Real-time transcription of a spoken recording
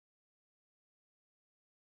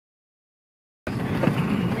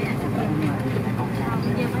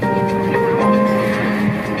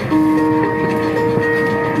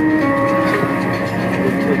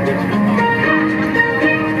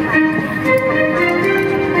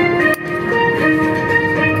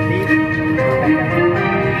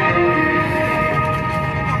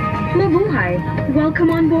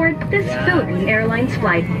Airlines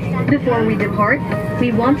flight. Before we depart,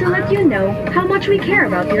 we want to let you know how much we care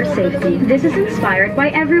about your safety. This is inspired by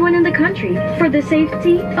everyone in the country for the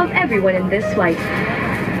safety of everyone in this flight.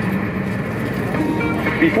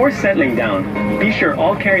 Before settling down, be sure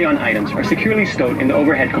all carry-on items are securely stowed in the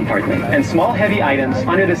overhead compartment and small heavy items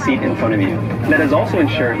under the seat in front of you. Let us also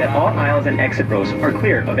ensure that all aisles and exit rows are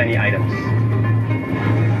clear of any items.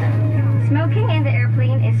 Smoking in the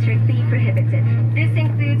airplane is strictly prohibited. This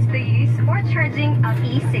includes the use or charging of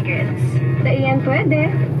e-cigarettes. Iyan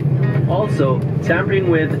pwede. Also, tampering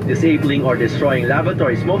with, disabling, or destroying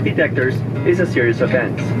lavatory smoke detectors is a serious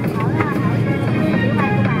offense.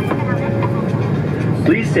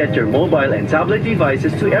 Please set your mobile and tablet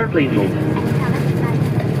devices to airplane mode.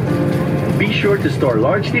 Be sure to store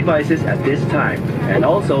large devices at this time. And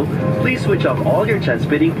also, please switch off all your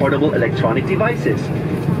transmitting portable electronic devices.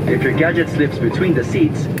 If your gadget slips between the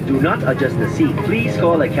seats, do not adjust the seat. Please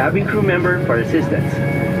call a cabin crew member for assistance.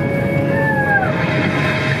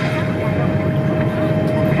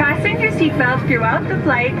 Fasten your seatbelt throughout the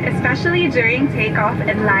flight, especially during takeoff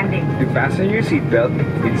and landing. To fasten your seatbelt,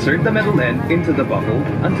 insert the metal end into the buckle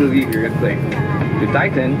until you hear a click. To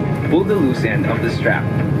tighten, pull the loose end of the strap.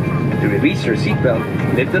 To release your seatbelt,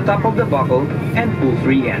 lift the top of the buckle and pull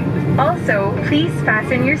free end. Also, please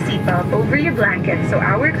fasten your seatbelt over your blanket so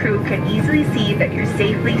our crew can easily see that you're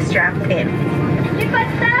safely strapped in.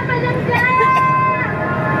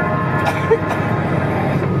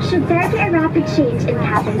 Should there be a rapid change in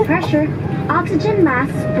cabin pressure, oxygen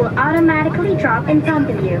masks will automatically drop in front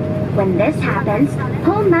of you. When this happens,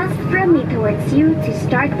 pull mask firmly towards you to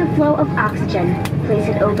start the flow of oxygen. Place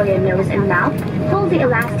it over your nose and mouth, pull the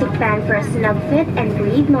elastic band for a snug fit and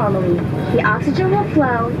breathe normally. The oxygen will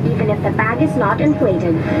flow even if the bag is not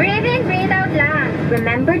inflated. Breathe in, breathe out loud.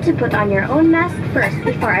 Remember to put on your own mask first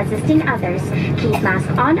before assisting others. Keep mask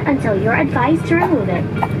on until you're advised to remove it.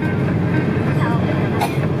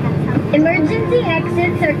 Emergency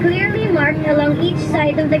exits are clearly marked along each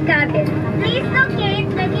side of the cabin. Please locate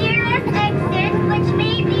the nearest exit, which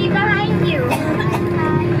may be behind you.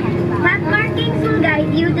 Map markings will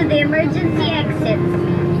guide you to the emergency exits.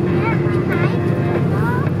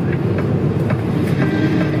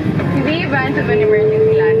 In the event of an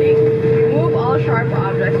emergency landing, remove all sharp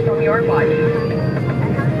objects from your body.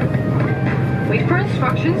 Wait for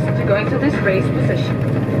instructions to go into this brace position.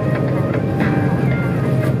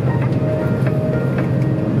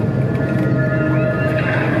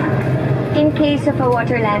 In case of a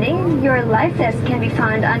water landing, your life vest can be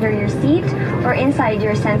found under your seat or inside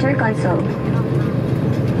your center console.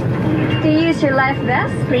 To use your life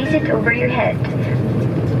vest, place it over your head.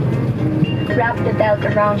 Wrap the belt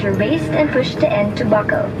around your waist and push the end to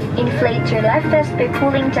buckle. Inflate your life vest by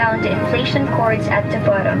pulling down the inflation cords at the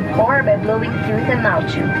bottom or by blowing through the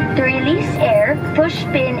mouth tube. To release air, push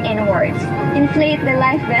pin inwards. Inflate the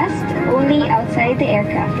life vest only outside the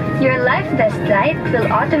aircraft. Your life vest light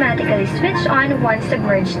will automatically switch on once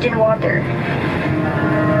submerged in water.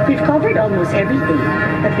 We've covered almost everything,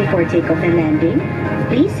 but before takeoff and landing,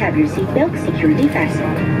 please have your seatbelt securely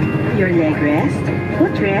fastened. Your leg rest,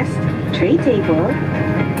 foot rest, tray table,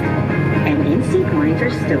 and in-seat monitor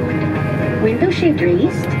stowed. Window shade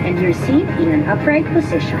raised, and your seat in an upright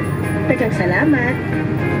position. Daghang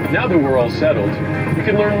salamat! Now that we're all settled, you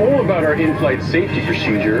can learn more about our in-flight safety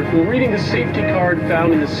procedure while reading the safety card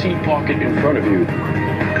found in the seat pocket in front of you.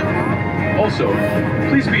 Also,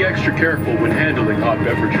 please be extra careful when handling hot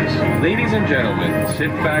beverages. Ladies and gentlemen, sit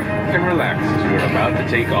back and relax as we're about to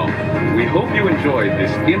take off. We hope you enjoyed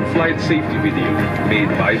this in-flight safety video made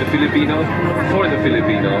by the Filipino, for the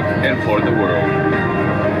Filipino, and for the world.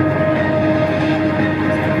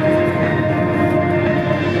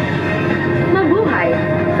 Mabuhay!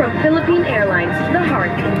 From Philippine Airlines, the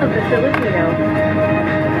heart of the Filipino.